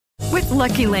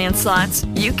Lucky Land Slots,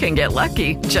 you can get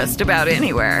lucky just about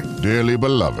anywhere. Dearly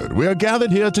beloved, we are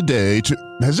gathered here today to...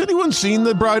 Has anyone seen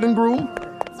the bride and groom?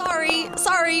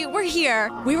 Sorry, we're here.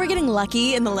 We were getting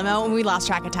lucky in the limo and we lost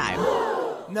track of time.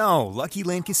 No, Lucky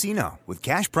Land Casino, with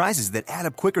cash prizes that add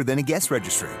up quicker than a guest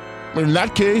registry. In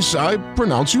that case, I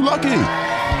pronounce you lucky.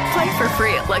 Play for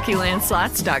free at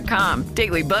LuckyLandSlots.com.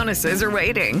 Daily bonuses are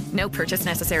waiting. No purchase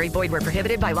necessary. Void where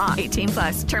prohibited by law.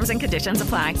 18+. Terms and conditions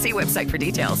apply. See website for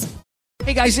details.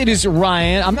 Hey guys, it is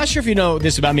Ryan. I'm not sure if you know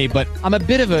this about me, but I'm a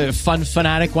bit of a fun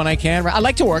fanatic when I can. I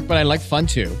like to work, but I like fun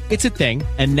too. It's a thing.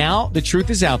 And now the truth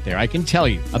is out there. I can tell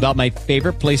you about my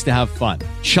favorite place to have fun.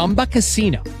 Chumba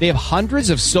Casino. They have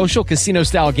hundreds of social casino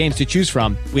style games to choose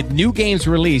from with new games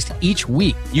released each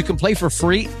week. You can play for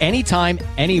free anytime,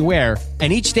 anywhere.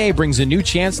 And each day brings a new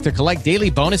chance to collect daily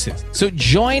bonuses. So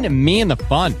join me in the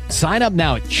fun. Sign up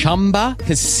now at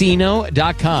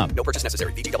ChumbaCasino.com. No purchase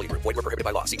necessary. VGW Group. Void where prohibited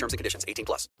by law. See terms and conditions.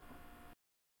 18+.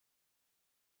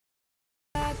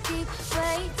 I keep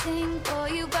waiting for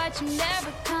you, but you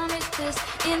never come. It's this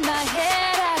in my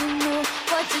head. I don't know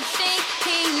what to think.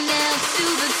 He knelt to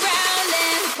the ground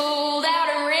and pulled out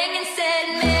a ring and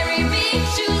said, "Marry me,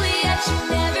 Juliet. You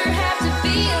never have to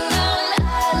be alone. I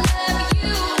love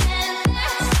you, and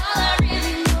that's all I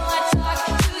really know. I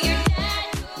talk to your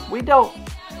dad." We don't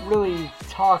really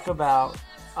talk about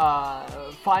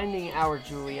finding our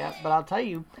Juliet, but I'll tell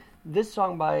you, this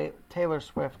song by Taylor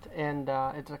Swift, and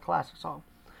it's a classic song,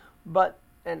 but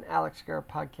an Alex Guerra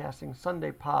podcasting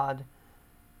Sunday pod,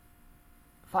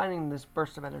 finding this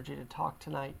burst of energy to talk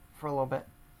tonight for a little bit.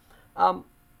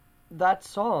 That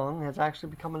song has actually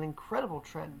become an incredible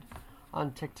trend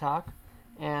on TikTok,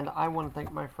 and I want to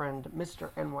thank my friend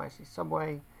Mr. NYC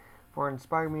Subway for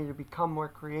inspiring me to become more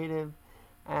creative.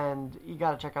 And you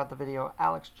got to check out the video,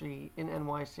 Alex G in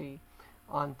NYC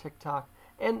on TikTok.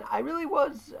 And I really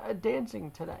was dancing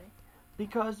today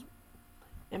because,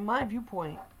 in my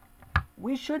viewpoint,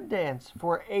 we should dance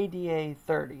for ADA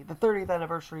 30, the 30th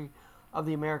anniversary of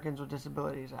the Americans with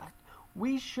Disabilities Act.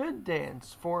 We should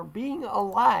dance for being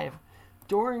alive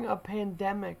during a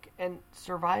pandemic and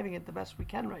surviving it the best we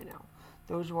can right now,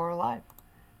 those who are alive.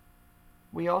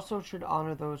 We also should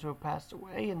honor those who have passed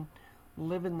away and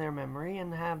live in their memory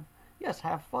and have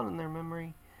fun in their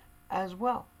memory as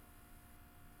well.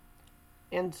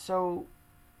 And so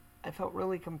I felt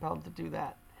really compelled to do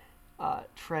that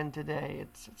trend today.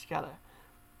 It's got to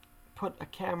put a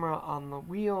camera on the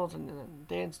wheels and then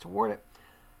dance toward it.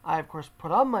 I, of course,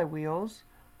 put on my wheels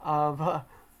of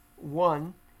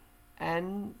one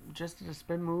and just did a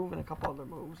spin move and a couple other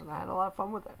moves, and I had a lot of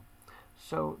fun with it.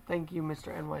 So thank you,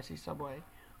 Mr. NYC Subway,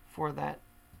 for that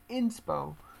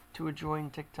inspo to join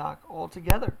TikTok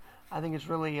altogether. I think it's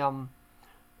really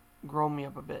grown me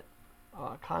up a bit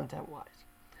content-wise.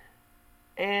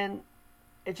 And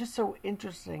it's just so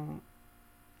interesting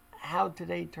how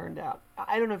today turned out.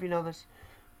 I don't know if you know this,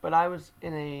 but I was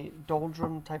in a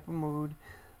doldrum type of mood,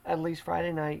 at least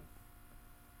Friday night,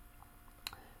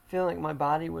 feeling like my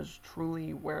body was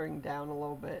truly wearing down a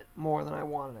little bit more than I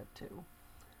wanted it to.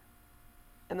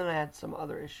 And then I had some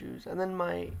other issues. And then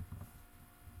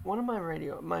one of my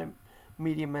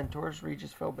media mentors,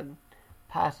 Regis Philbin,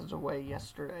 passes away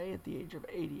yesterday at the age of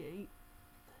 88.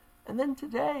 And then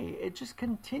today, it just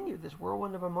continued, this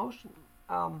whirlwind of emotion.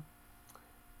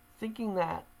 Thinking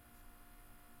that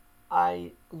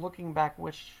looking back,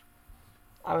 wish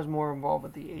I was more involved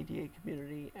with the ADA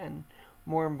community and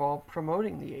more involved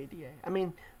promoting the ADA. I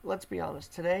mean, let's be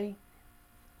honest. Today,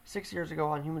 6 years ago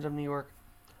on Humans of New York,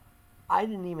 I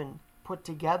didn't even put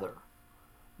together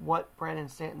what Brandon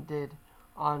Stanton did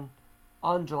on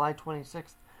July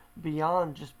 26th,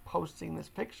 beyond just posting this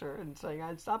picture and saying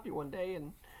I'd stop you one day,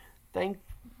 and thank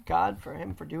God for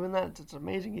him for doing that. It's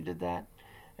amazing he did that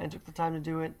and took the time to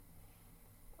do it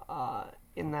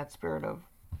in that spirit of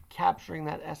capturing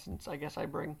that essence I guess I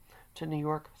bring to New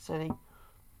York City.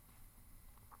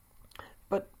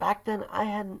 But back then I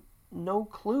had no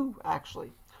clue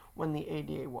actually when the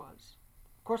ADA was.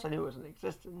 Of course I knew it was in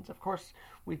existence. Of course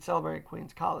we'd celebrate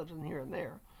Queens College and here and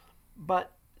there.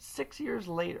 But 6 years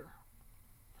later,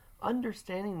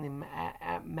 understanding the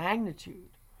magnitude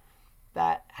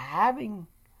that having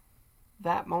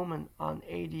that moment on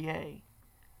ADA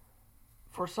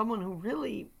for someone who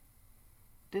really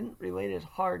didn't relate as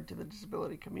hard to the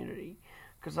disability community,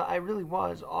 because I really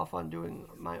was off on doing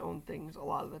my own things a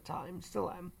lot of the time,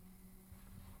 still am,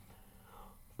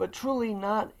 but truly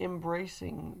not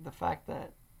embracing the fact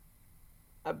that,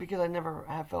 because I never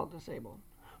have felt disabled,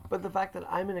 but the fact that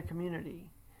I'm in a community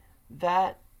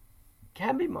that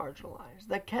can be marginalized,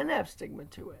 that can have stigma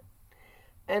to it.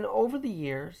 And over the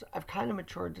years, I've kind of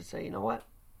matured to say, you know what?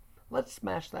 Let's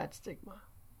smash that stigma.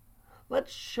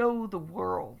 Let's show the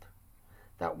world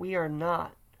that we are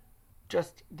not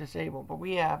just disabled, but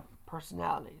we have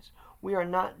personalities. We are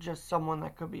not just someone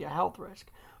that could be a health risk,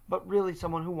 but really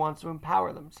someone who wants to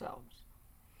empower themselves.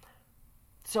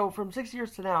 So from 6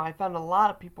 years to now, I found a lot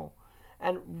of people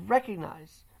and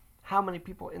recognize how many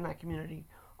people in that community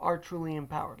are truly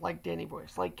empowered, like Danny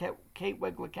Boyce, like Kate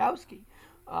Weglikowski,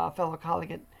 fellow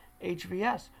colleague at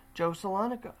HVS, Joe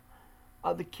Salonica,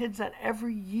 the kids that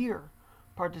every year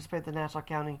participate in the Nassau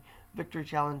County Victory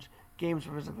Challenge, Games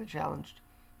for Physically Challenged.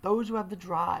 Those who have the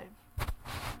drive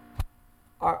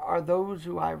are those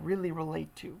who I really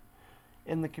relate to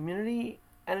in the community,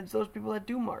 and it's those people that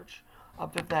do march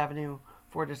up Fifth Avenue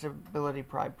for Disability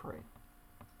Pride Parade.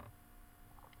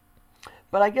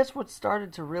 But I guess what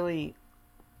started to really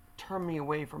turn me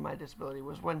away from my disability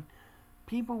was when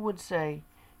people would say,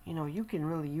 you know, you can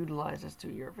really utilize this to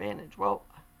your advantage. Well,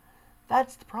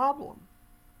 that's the problem.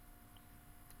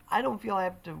 I don't feel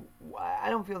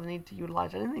the need to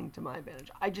utilize anything to my advantage.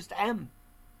 I just am.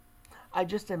 I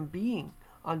just am being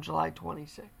on July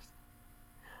 26th.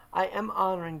 I am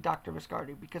honoring Dr.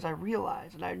 Viscardi because I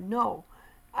realize, and I know,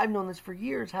 I've known this for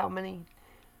years, how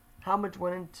much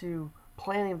went into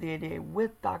planning of the ADA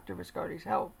with Dr. Viscardi's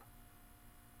help.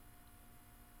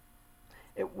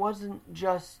 It wasn't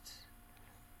just,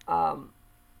 I'll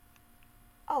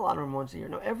honor him once a year.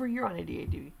 No, every year on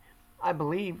ADA, I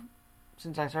believe,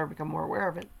 since I started to become more aware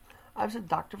of it, I've said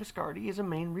Dr. Viscardi is a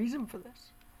main reason for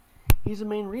this. He's a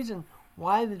main reason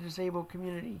why the disabled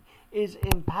community is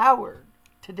empowered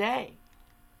today.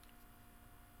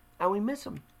 And we miss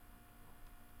him.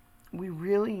 We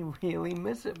really, really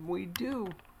miss him. We do.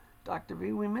 Dr.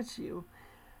 V, we miss you.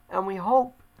 And we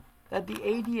hope that the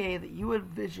ADA that you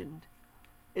envisioned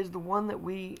is the one that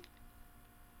we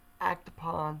act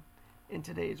upon in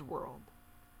today's world.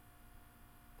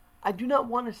 I do not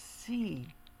want to see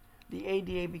the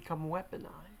ADA become weaponized,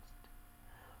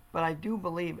 but I do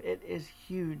believe it is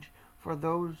huge for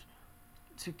those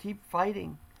to keep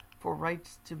fighting for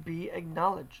rights to be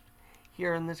acknowledged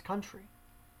here in this country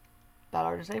that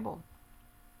are disabled.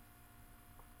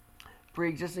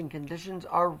 Pre-existing conditions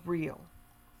are real.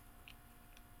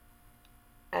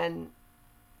 And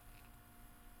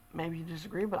maybe you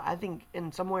disagree, but I think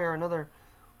in some way or another,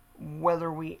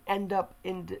 whether we end up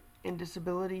in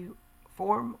disability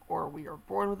form or we are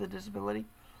born with a disability,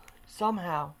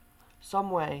 somehow, some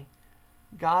way,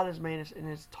 God has made us in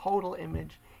His total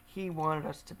image He wanted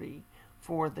us to be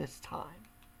for this time.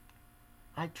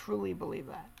 I truly believe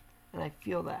that, and I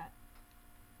feel that.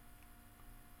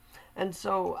 And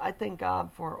so I thank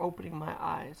God for opening my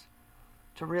eyes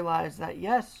to realize that,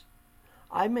 yes,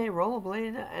 I may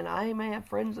rollerblade and I may have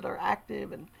friends that are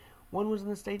active, and one was in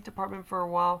the State Department for a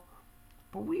while,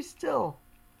 but we still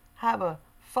have a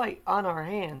fight on our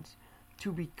hands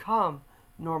to become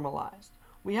normalized.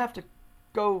 We have to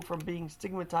go from being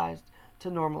stigmatized to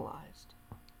normalized.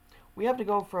 We have to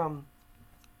go from,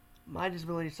 my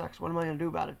disability sucks, what am I going to do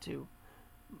about it, to,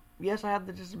 yes, I have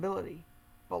the disability,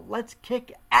 but let's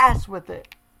kick ass with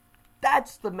it.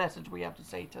 That's the message we have to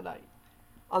say tonight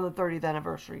on the 30th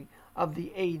anniversary of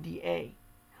the ADA,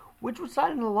 which was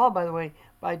signed into law, by the way,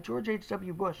 by George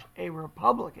H.W. Bush, a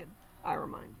Republican, I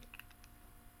remind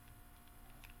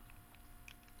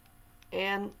you.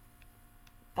 And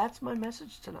that's my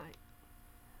message tonight.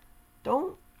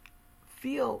 Don't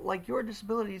feel like your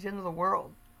disability is the end of the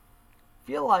world.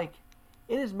 Feel like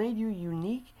it has made you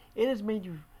unique. It has made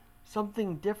you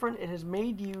something different. It has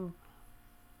made you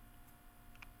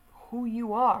who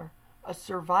you are. A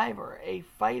survivor, a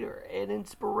fighter, an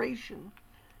inspiration.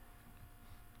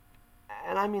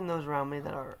 And I mean those around me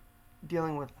that are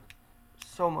dealing with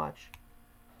so much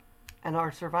and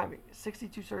are surviving.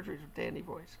 62 surgeries with Danny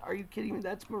Boyce. Are you kidding me?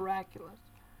 That's miraculous.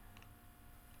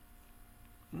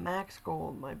 Max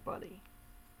Gold, my buddy.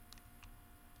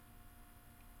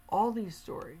 All these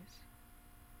stories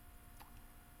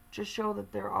just show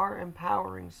that there are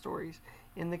empowering stories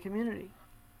in the community.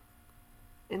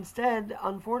 Instead,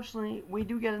 unfortunately, we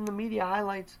do get in the media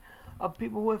highlights of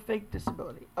people with fake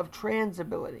disability, of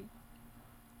transability.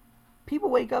 People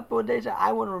wake up one day and say,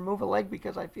 I want to remove a leg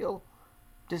because I feel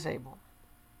disabled.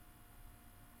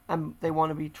 And they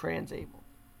want to be transabled.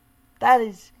 That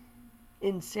is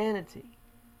insanity.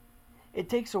 It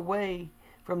takes away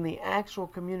from the actual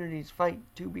community's fight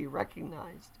to be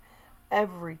recognized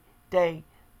every day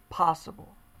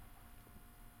possible.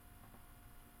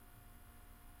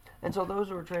 And so those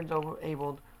who are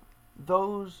transabled,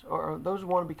 those who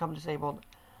want to become disabled,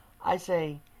 I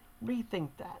say, rethink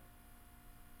that.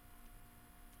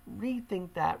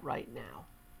 Rethink that right now.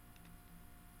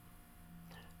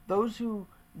 Those who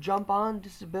jump on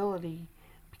disability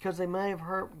because they may have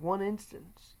hurt one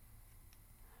instance.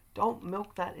 Don't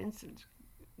milk that instance.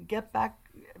 Get back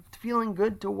to feeling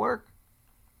good to work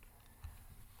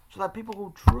so that people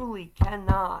who truly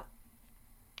cannot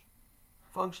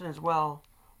function as well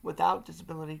without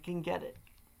disability can get it.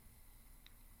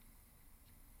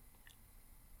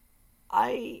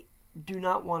 I do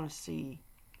not want to see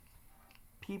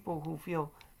people who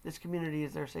feel this community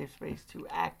is their safe space to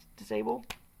act disabled,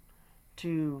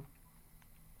 to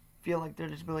feel like their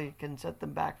disability can set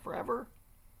them back forever,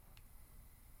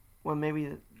 when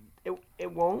maybe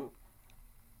it won't.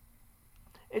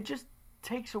 It just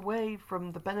takes away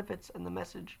from the benefits and the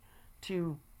message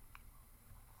to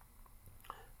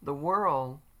the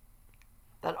world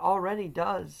that already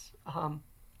does,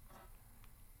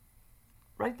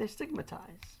 right? They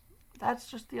stigmatize.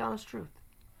 That's just the honest truth.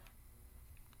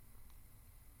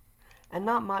 And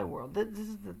not my world. This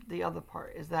is the other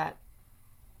part, is that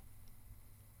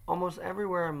almost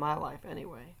everywhere in my life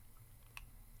anyway,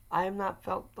 I have not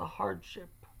felt the hardship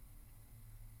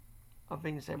of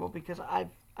being disabled because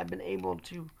I've been able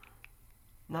to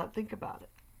not think about it.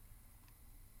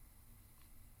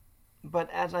 But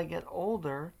as I get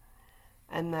older,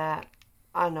 and that,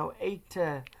 I don't know, 8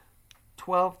 to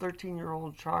 12,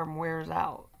 13-year-old charm wears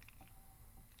out,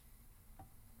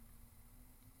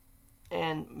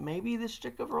 and maybe this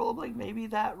stick of rollerblade, maybe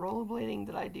that rollerblading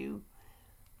that I do,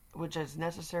 which is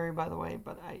necessary, by the way,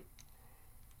 but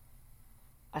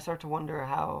I start to wonder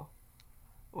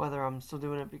whether I'm still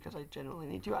doing it because I genuinely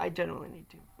need to. I genuinely need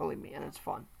to, believe me, and it's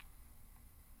fun.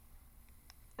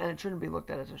 And it shouldn't be looked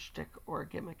at as a shtick or a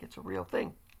gimmick. It's a real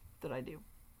thing that I do.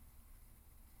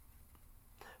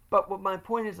 But what my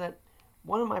point is that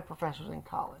one of my professors in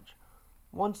college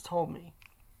once told me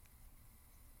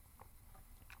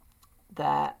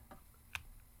that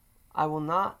I will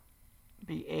not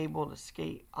be able to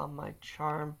skate on my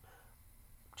charm,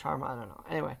 I don't know.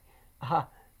 Anyway, I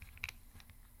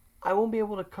won't be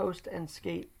able to coast and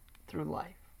skate through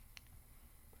life.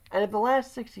 And if the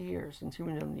last 6 years since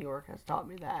Humanism New York has taught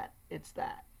me that, it's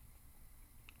that.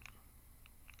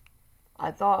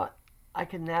 I thought I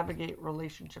could navigate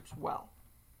relationships well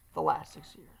the last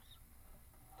 6 years.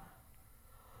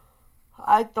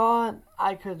 I thought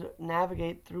I could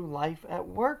navigate through life at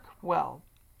work well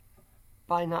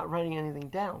by not writing anything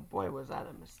down. Boy, was that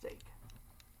a mistake.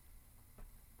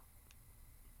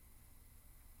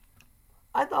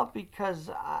 I thought because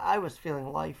I was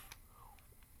feeling life,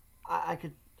 I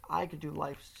could do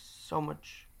life so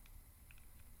much,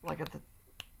 like at the,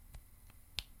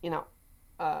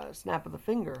 snap of the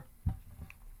finger.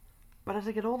 But as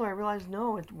I get older, I realize,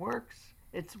 no, it works.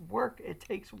 It's work. It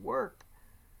takes work.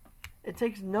 It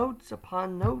takes notes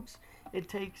upon notes. It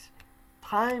takes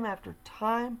time after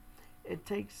time. It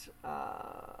takes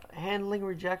handling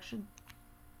rejection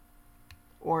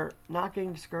or not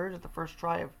getting discouraged at the first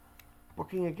try of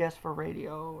booking a guest for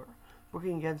radio or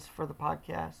booking a guest for the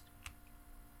podcast.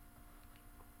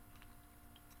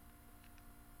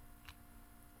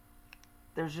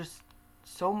 There's just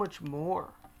so much more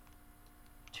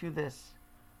to this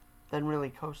than really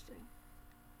coasting.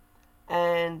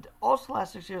 And also the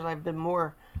last 6 years I've been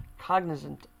more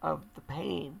cognizant of the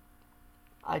pain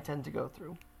I tend to go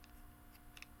through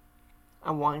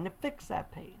and wanting to fix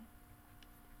that pain.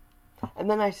 And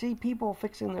then I see people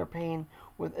fixing their pain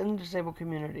within the disabled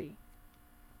community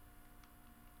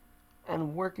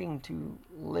and working to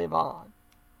live on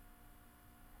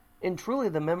in truly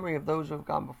the memory of those who have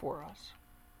gone before us.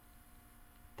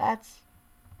 That's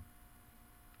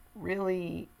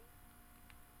really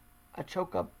a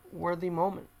choke-up worthy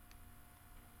moment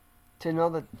to know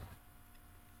that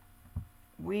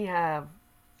we have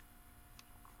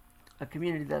a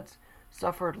community that's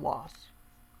suffered loss,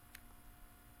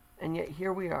 and yet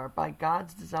here we are by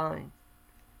God's design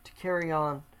to carry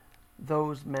on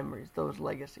those memories, those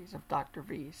legacies of Dr.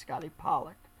 V, Scotty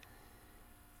Pollock,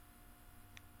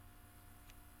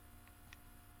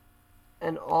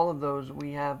 and all of those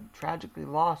we have tragically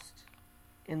lost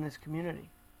in this community.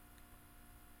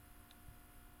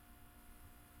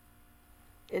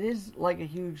 It is like a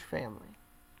huge family.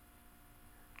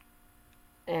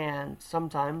 And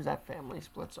sometimes that family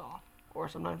splits off. Or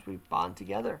sometimes we bond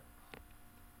together.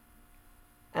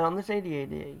 And on this ADA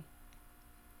Day,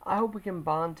 I hope we can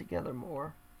bond together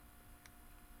more.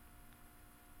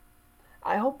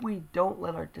 I hope we don't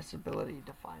let our disability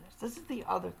define us. This is the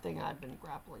other thing I've been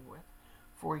grappling with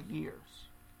for years.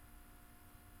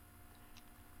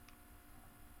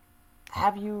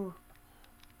 Have you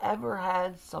ever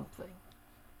had something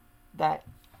that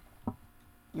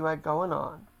you had going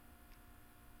on,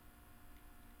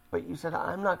 but you said,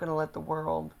 I'm not going to let the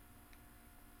world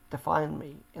define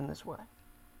me in this way.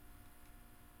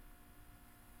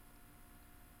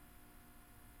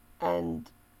 And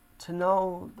to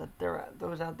know that there are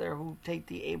those out there who take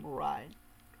the able ride,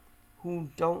 who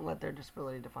don't let their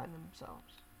disability define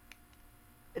themselves.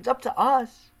 It's up to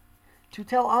us to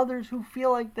tell others who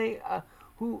feel like they,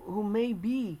 who may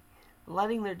be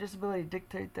letting their disability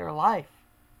dictate their life.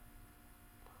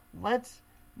 Let's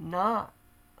not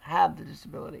have the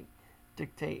disability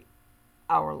dictate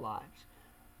our lives.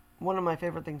 One of my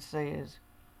favorite things to say is,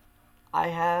 I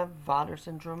have Vader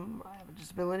syndrome, I have a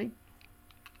disability,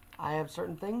 I have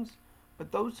certain things,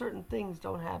 but those certain things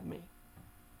don't have me.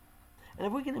 And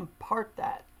if we can impart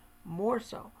that more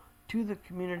so to the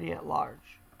community at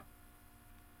large,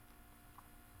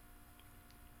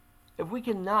 if we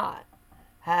cannot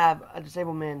have a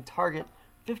disabled man target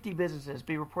 50 businesses,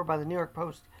 be reported by the New York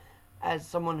Post as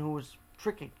someone who was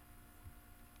tricking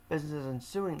businesses and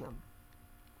suing them,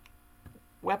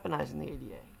 weaponizing the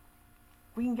ADA,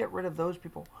 we can get rid of those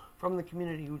people from the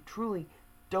community who truly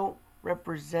don't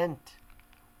represent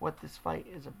what this fight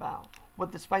is about,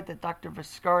 what this fight that Dr.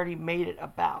 Viscardi made it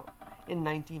about in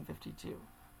 1952,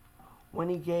 when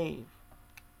he gave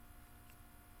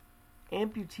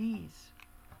amputees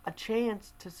a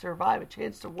chance to survive, a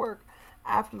chance to work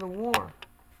after the war.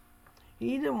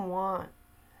 He didn't want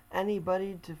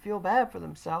anybody to feel bad for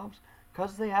themselves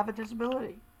because they have a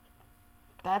disability.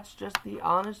 That's just the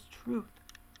honest truth.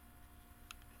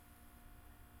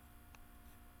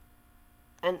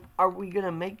 And are we going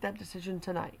to make that decision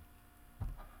tonight?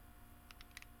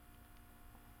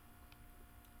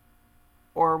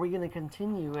 Or are we going to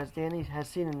continue, as Danny has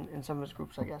seen in some of his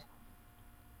groups, I guess,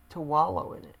 to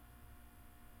wallow in it?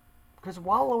 Because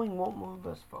wallowing won't move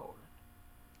us forward.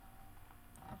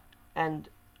 And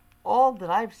all that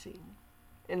I've seen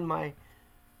in my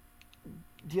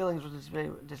dealings with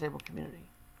the disabled community,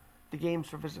 the Games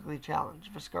for Physically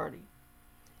Challenged, Viscardi,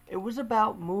 it was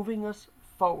about moving us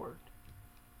forward.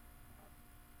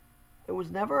 It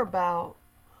was never about,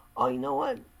 oh, you know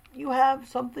what? You have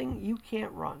something you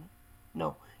can't run.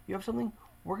 No, you have something,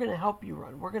 we're going to help you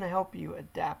run. We're going to help you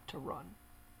adapt to run.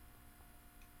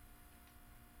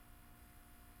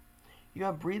 You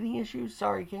have breathing issues?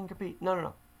 Sorry, you can't compete.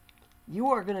 No. You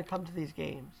are going to come to these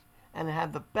games and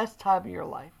have the best time of your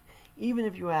life, even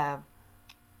if you have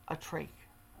a trach,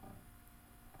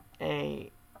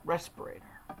 a respirator.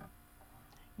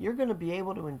 You're going to be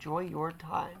able to enjoy your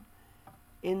time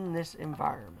in this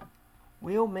environment.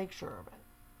 We'll make sure of it.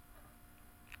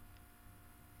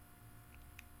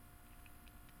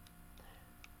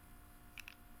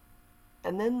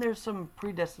 And then there's some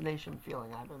predestination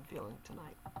feeling I've been feeling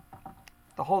tonight.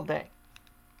 The whole day.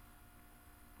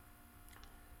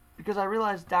 Because I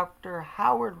realized Dr.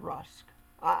 Howard Rusk,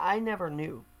 I never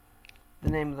knew the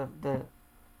name of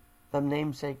the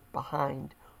namesake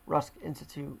behind Rusk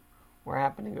Institute, where I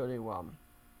happened to go to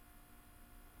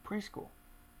preschool.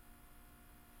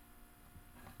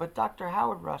 But Dr.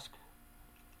 Howard Rusk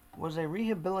was a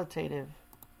rehabilitative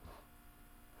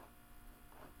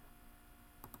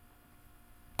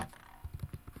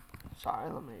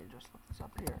sorry, let me just look this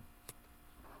up here.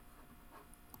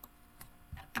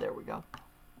 There we go.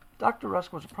 Dr.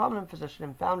 Rusk was a prominent physician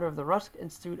and founder of the Rusk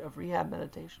Institute of Rehab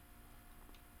Meditation.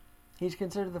 He's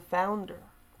considered the founder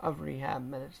of rehab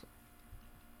medicine.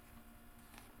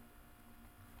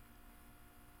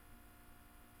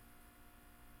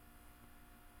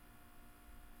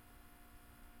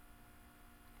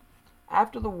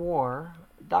 After the war,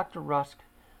 Dr. Rusk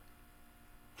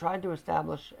tried to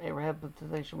establish a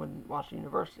rehabilitation with Washington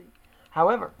University.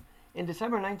 However, in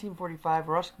December 1945,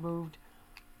 Rusk moved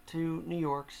to New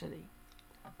York City,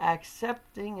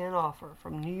 accepting an offer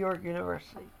from New York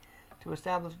University to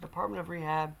establish a Department of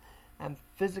Rehab and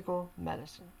Physical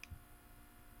Medicine.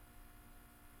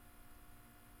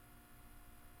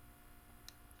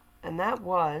 And that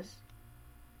was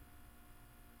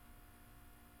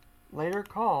later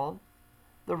called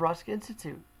the Rusk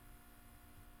Institute.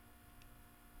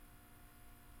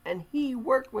 And he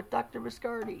worked with Dr.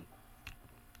 Viscardi.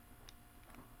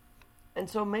 And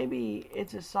so maybe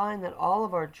it's a sign that all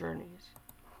of our journeys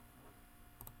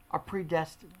are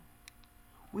predestined.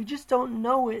 We just don't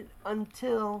know it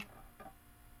until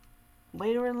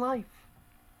later in life.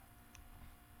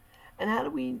 And how do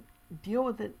we deal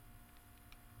with it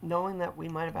knowing that we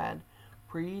might have had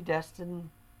predestined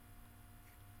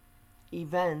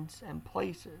events and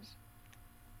places?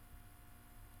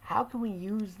 How can we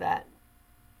use that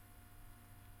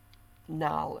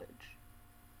knowledge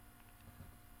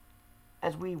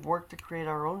as we work to create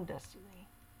our own destiny,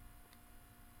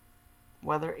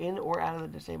 whether in or out of the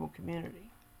disabled community?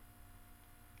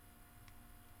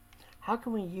 How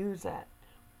can we use that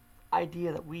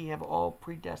idea that we have all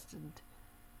predestined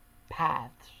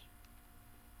paths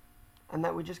and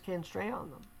that we just can't stray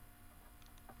on them?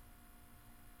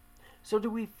 So do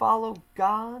we follow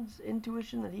God's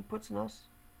intuition that He puts in us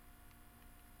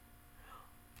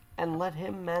and let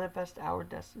Him manifest our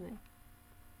destiny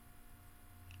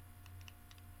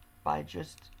by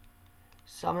just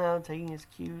somehow taking His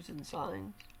cues and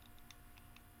signs?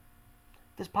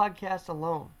 This podcast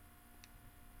alone,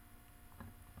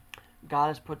 God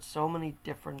has put so many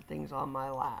different things on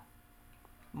my lap.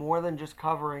 More than just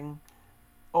covering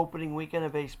opening weekend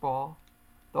of baseball,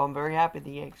 though I'm very happy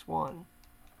the Yanks won.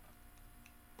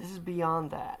 This is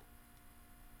beyond that.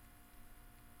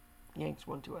 Yanks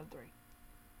won 2 out of 3.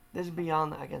 This is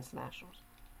beyond that against the Nationals.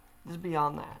 This is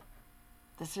beyond that.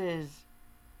 This is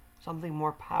something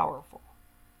more powerful.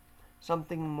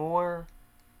 Something more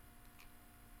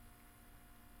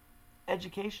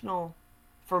educational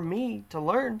for me to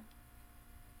learn.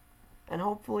 And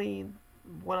hopefully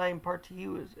what I impart to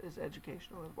you is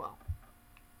educational as well.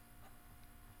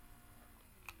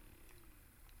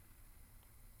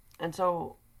 And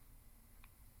so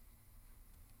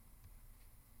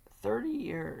 30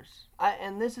 years,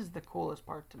 and this is the coolest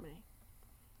part to me.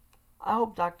 I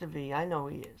hope Dr. V, I know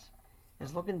he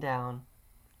is looking down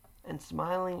and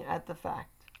smiling at the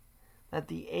fact that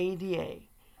the ADA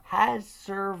has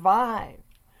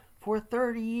survived for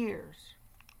 30 years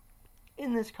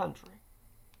in this country.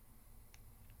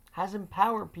 Has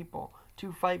empowered people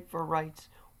to fight for rights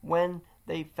when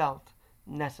they felt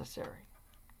necessary.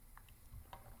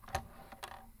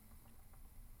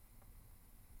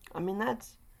 I mean,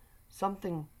 that's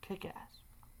something kick-ass.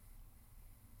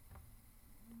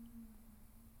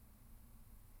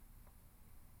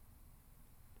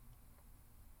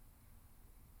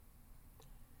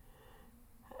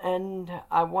 And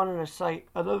I wanted to cite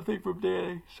another thing from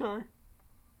Danny. Sorry.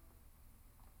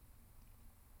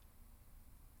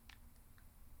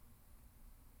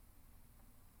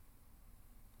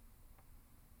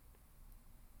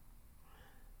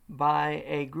 By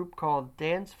a group called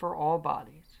Dance for All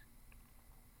Bodies.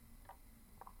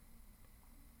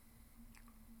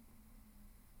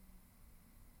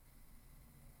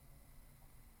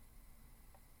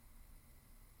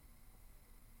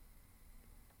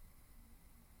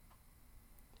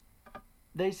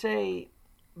 They say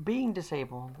being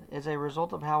disabled is a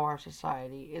result of how our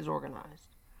society is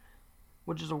organized,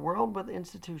 which is a world with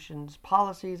institutions,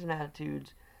 policies, and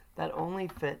attitudes that only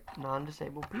fit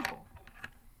non-disabled people.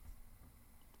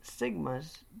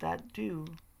 Stigmas that do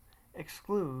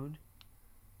exclude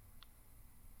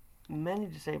many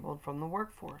disabled from the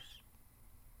workforce.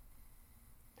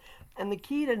 And the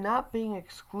key to not being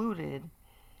excluded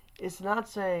is to not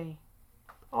say,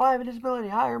 oh, I have a disability,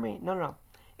 hire me. No.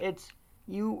 It's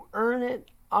you earn it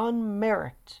on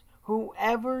merit,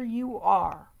 whoever you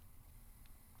are.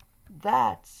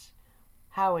 That's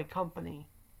how a company,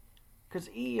 because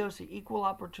EEOC, Equal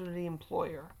Opportunity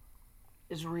Employer,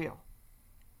 is real.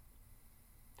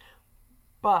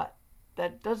 But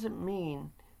that doesn't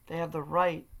mean they have the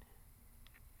right,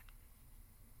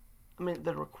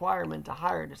 the requirement to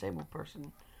hire a disabled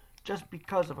person just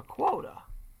because of a quota.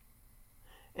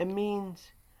 It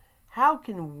means, how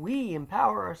can we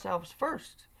empower ourselves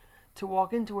first to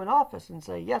walk into an office and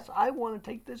say, yes, I want to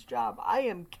take this job. I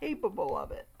am capable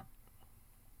of it.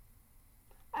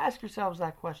 Ask yourselves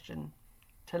that question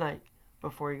tonight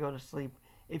before you go to sleep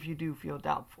if you do feel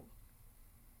doubtful.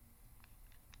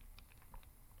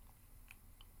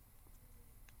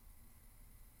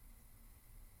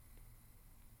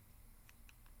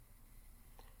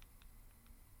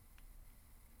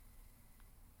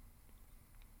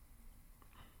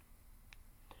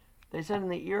 They said in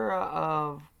the era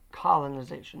of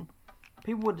colonization,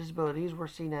 people with disabilities were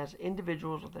seen as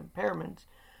individuals with impairments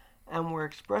and were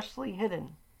expressly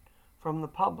hidden from the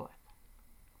public.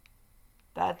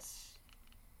 That's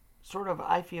sort of,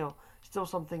 I feel, still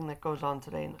something that goes on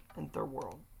today in third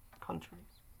world countries.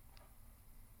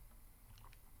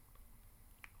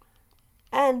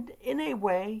 And in a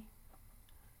way,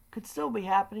 could still be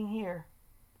happening here.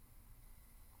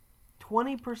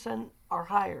 20% are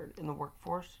hired in the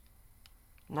workforce.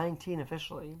 19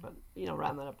 officially, but,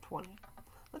 round that up 20.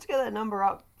 Let's get that number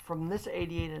up from this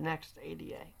ADA to next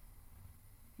ADA.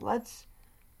 Let's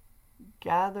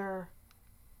gather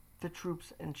the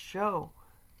troops and show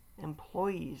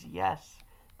employees, yes,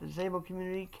 the disabled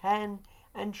community can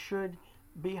and should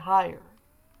be hired.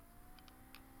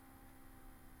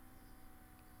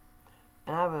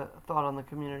 And I have a thought on the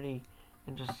community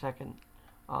in just a second.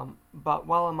 But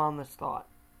while I'm on this thought,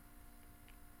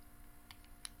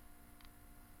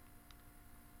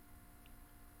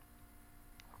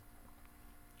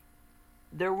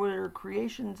 there were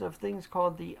creations of things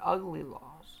called the ugly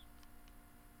laws.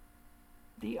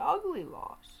 The ugly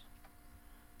laws,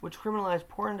 which criminalized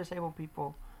poor and disabled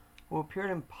people who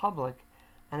appeared in public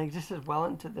and existed well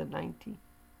into the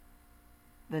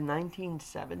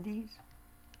 1970s.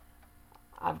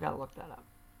 I've got to look that up.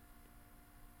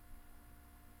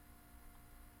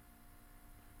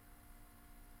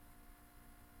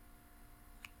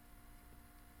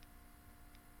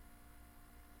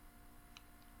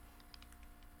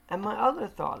 And my other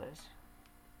thought is,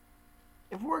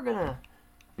 if we're going to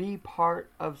be part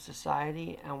of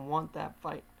society and want that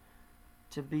fight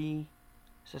to be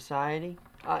society,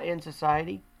 in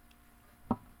society,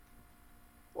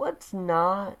 let's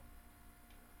not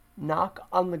knock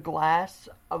on the glass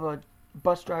of a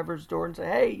bus driver's door and say,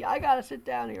 hey, I got to sit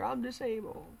down here, I'm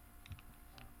disabled.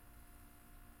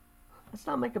 Let's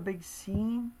not make a big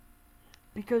scene,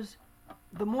 because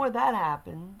the more that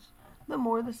happens, the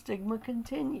more the stigma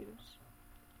continues.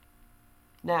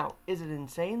 Now, is it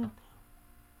insane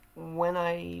when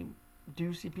I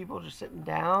do see people just sitting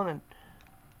down and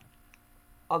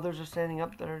others are standing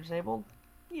up that are disabled?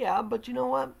 Yeah, but you know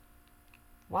what?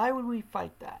 Why would we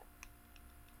fight that?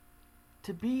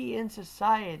 To be in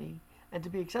society and to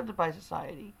be accepted by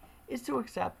society is to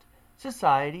accept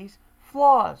society's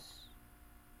flaws.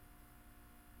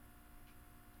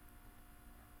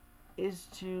 Is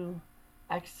to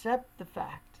accept the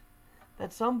fact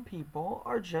that some people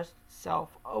are just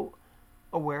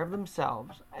self-aware of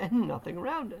themselves and nothing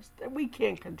around us. That we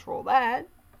can't control that.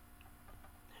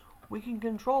 We can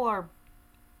control our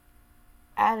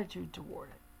attitude toward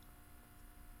it.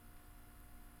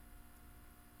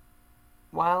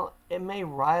 While it may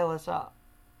rile us up,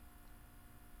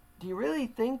 do you really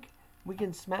think we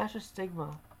can smash a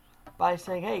stigma by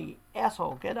saying, hey,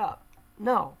 asshole, get up?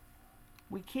 No,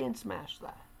 we can't smash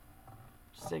that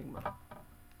stigma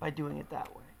by doing it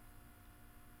that way.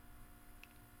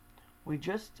 We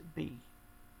just be.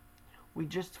 We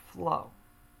just flow.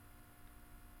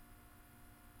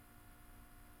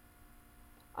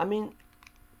 I mean,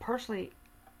 personally,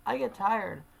 I get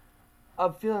tired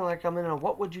of feeling like I'm in a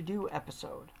what would you do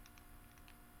episode.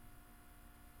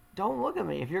 Don't look at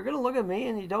me. If you're going to look at me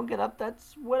and you don't get up,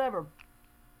 that's whatever.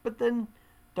 But then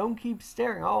don't keep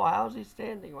staring. Oh, how's he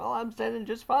standing? Well, I'm standing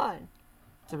just fine,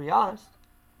 to be honest.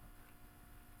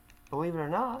 Believe it or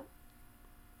not.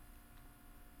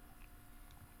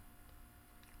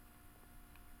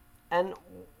 And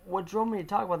what drove me to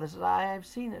talk about this is I've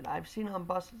seen it. I've seen on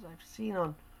buses. I've seen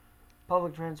on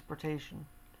public transportation.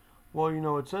 Well, you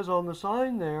know, it says on the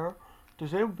sign there,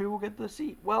 disabled people get the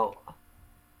seat. Well,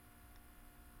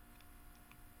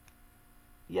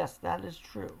 yes, that is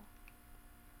true.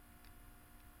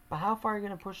 But how far are you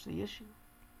going to push the issue?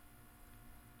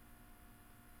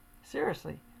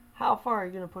 Seriously, how far are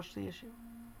you going to push the issue?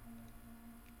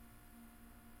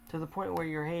 To the point where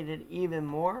you're hated even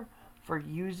more for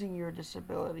using your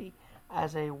disability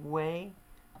as a way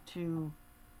to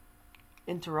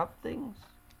interrupt things?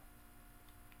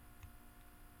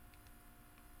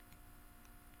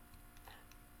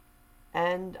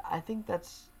 And I think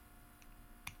that's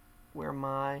where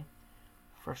my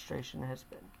frustration has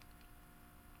been.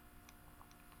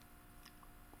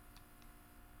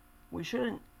 We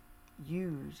shouldn't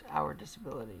use our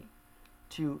disability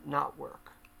to not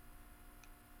work.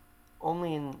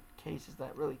 Only in cases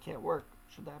that really can't work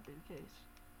should that be the case.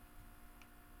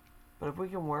 But if we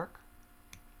can work,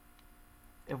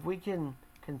 if we can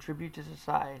contribute to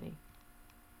society,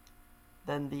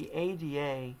 then the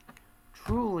ADA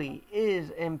truly is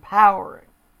empowering.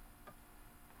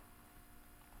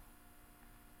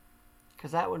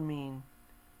 Because that would mean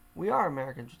we are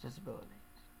Americans with disabilities.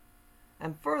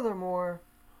 And furthermore,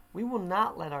 we will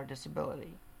not let our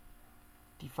disability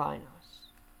define us.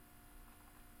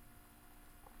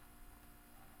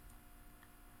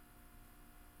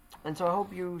 And so I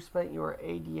hope you spent your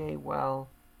ADA well.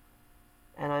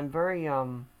 And I'm very,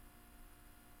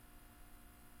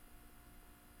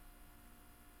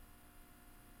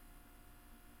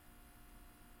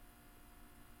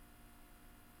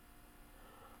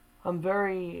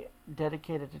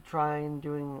 dedicated to trying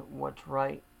doing what's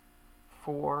right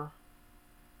for.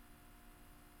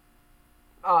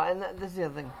 And this is the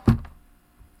other thing.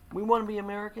 We want to be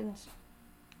Americans.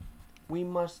 We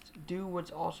must do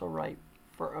what's also right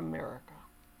for America.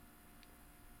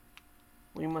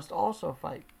 We must also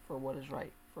fight for what is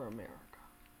right for America.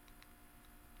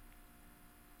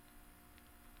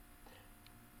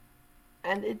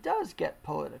 And it does get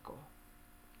political.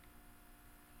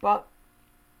 But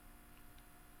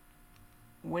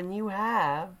when you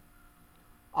have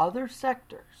other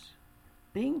sectors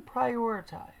being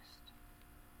prioritized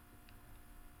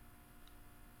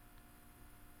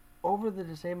over the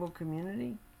disabled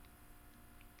community,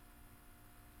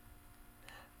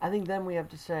 I think then we have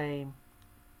to say,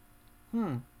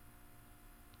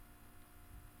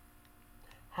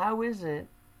 how is it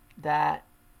that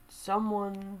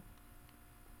someone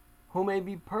who may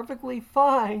be perfectly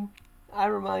fine, I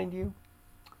remind you,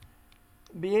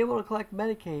 be able to collect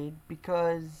Medicaid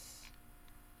because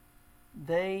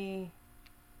they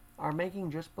are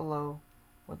making just below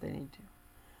what they need to.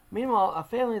 Meanwhile, a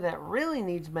family that really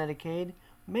needs Medicaid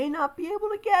may not be able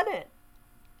to get it.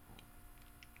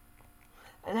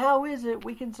 And how is it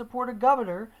we can support a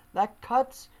governor that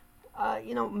cuts,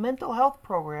 mental health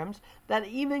programs, that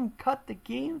even cut the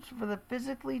games for the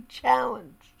physically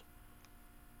challenged?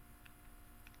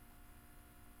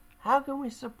 How can we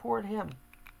support him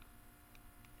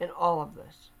in all of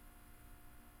this?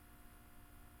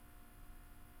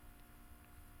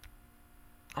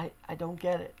 I don't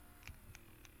get it.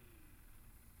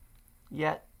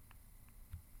 Yet,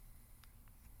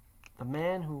 the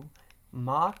man who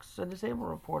mocks a disabled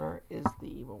reporter is the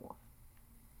evil one.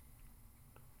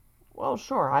 Well,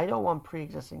 sure, I don't want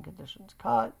pre-existing conditions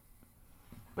cut,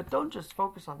 but don't just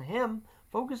focus on him.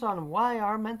 Focus on why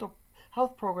our mental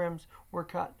health programs were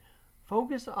cut.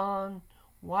 Focus on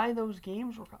why those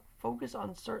games were cut. Focus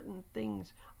on certain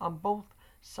things on both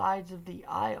sides of the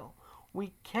aisle.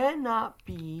 We cannot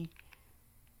be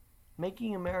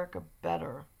making America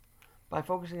better by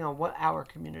focusing on what our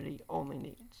community only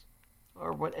needs,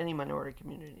 or what any minority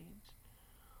community needs.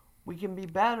 We can be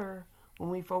better when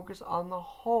we focus on the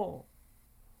whole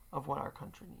of what our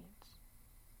country needs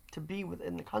to be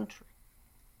within the country.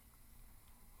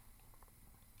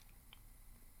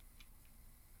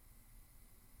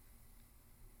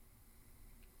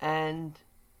 And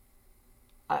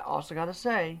I also got to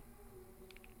say,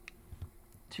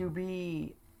 to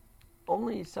be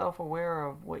only self-aware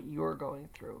of what you're going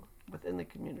through within the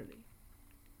community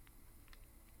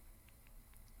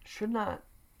should not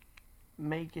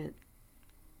make it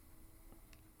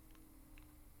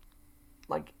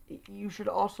like you should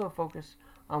also focus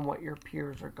on what your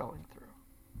peers are going through.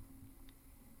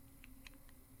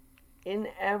 In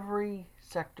every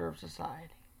sector of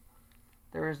society,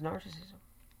 there is narcissism.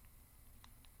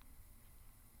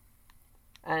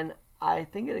 And I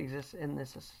think it exists in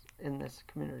this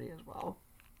community as well.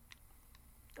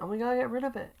 And we gotta get rid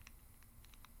of it.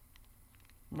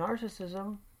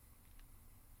 Narcissism,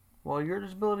 well, your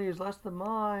disability is less than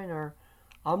mine, or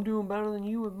I'm doing better than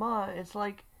you with mine. It's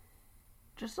like,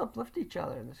 just uplift each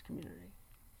other in this community.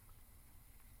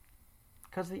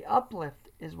 Because the uplift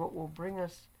is what will bring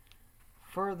us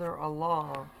further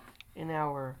along in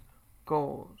our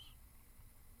goals.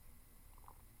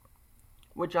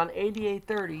 Which on ADA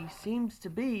 30 seems to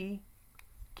be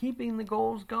keeping the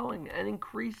goals going and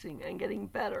increasing and getting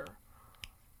better.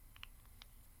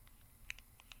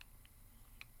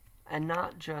 And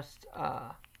not just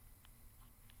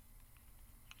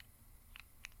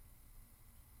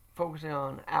focusing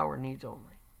on our needs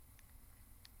only.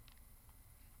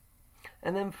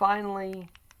 And then finally,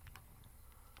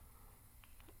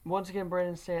 once again,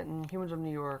 Brandon Stanton, Humans of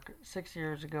New York, 6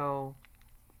 years ago,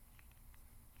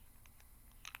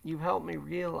 you've helped me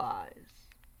realize,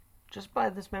 just by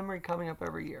this memory coming up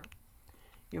every year,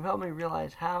 you've helped me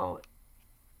realize how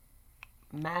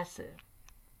massive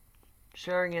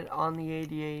sharing it on the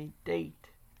ADA date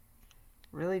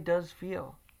really does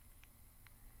feel.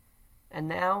 And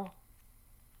now,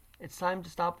 it's time to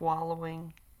stop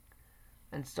wallowing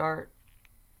and start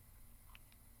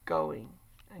going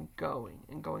and going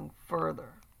and going further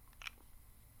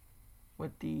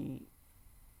with the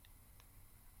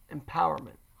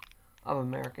empowerment of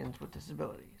Americans with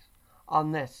disabilities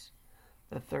on this,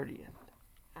 the 30th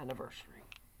anniversary.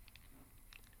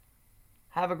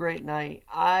 Have a great night.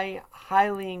 I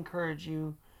highly encourage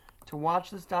you to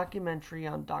watch this documentary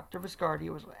on Dr. Viscardi. It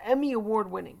was Emmy Award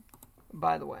winning,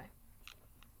 by the way.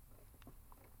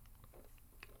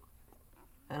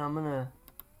 And I'm going to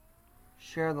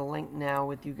share the link now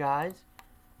with you guys,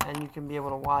 and you can be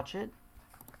able to watch it.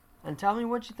 And tell me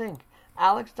what you think.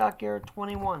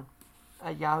 Alex.Garrett21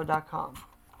 at yahoo.com.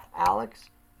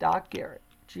 Alex.Garrett,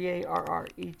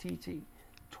 Garrett,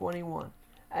 21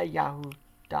 at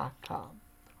yahoo.com.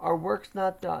 Our work's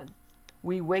not done.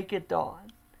 We wake at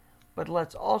dawn. But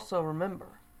let's also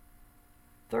remember,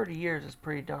 30 years is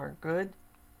pretty darn good,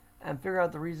 and figure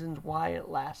out the reasons why it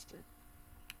lasted.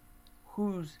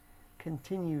 Who's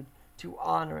continued to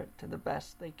honor it to the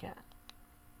best they can.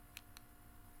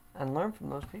 And learn from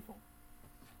those people.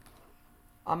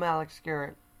 I'm Alex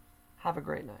Garrett. Have a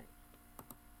great night.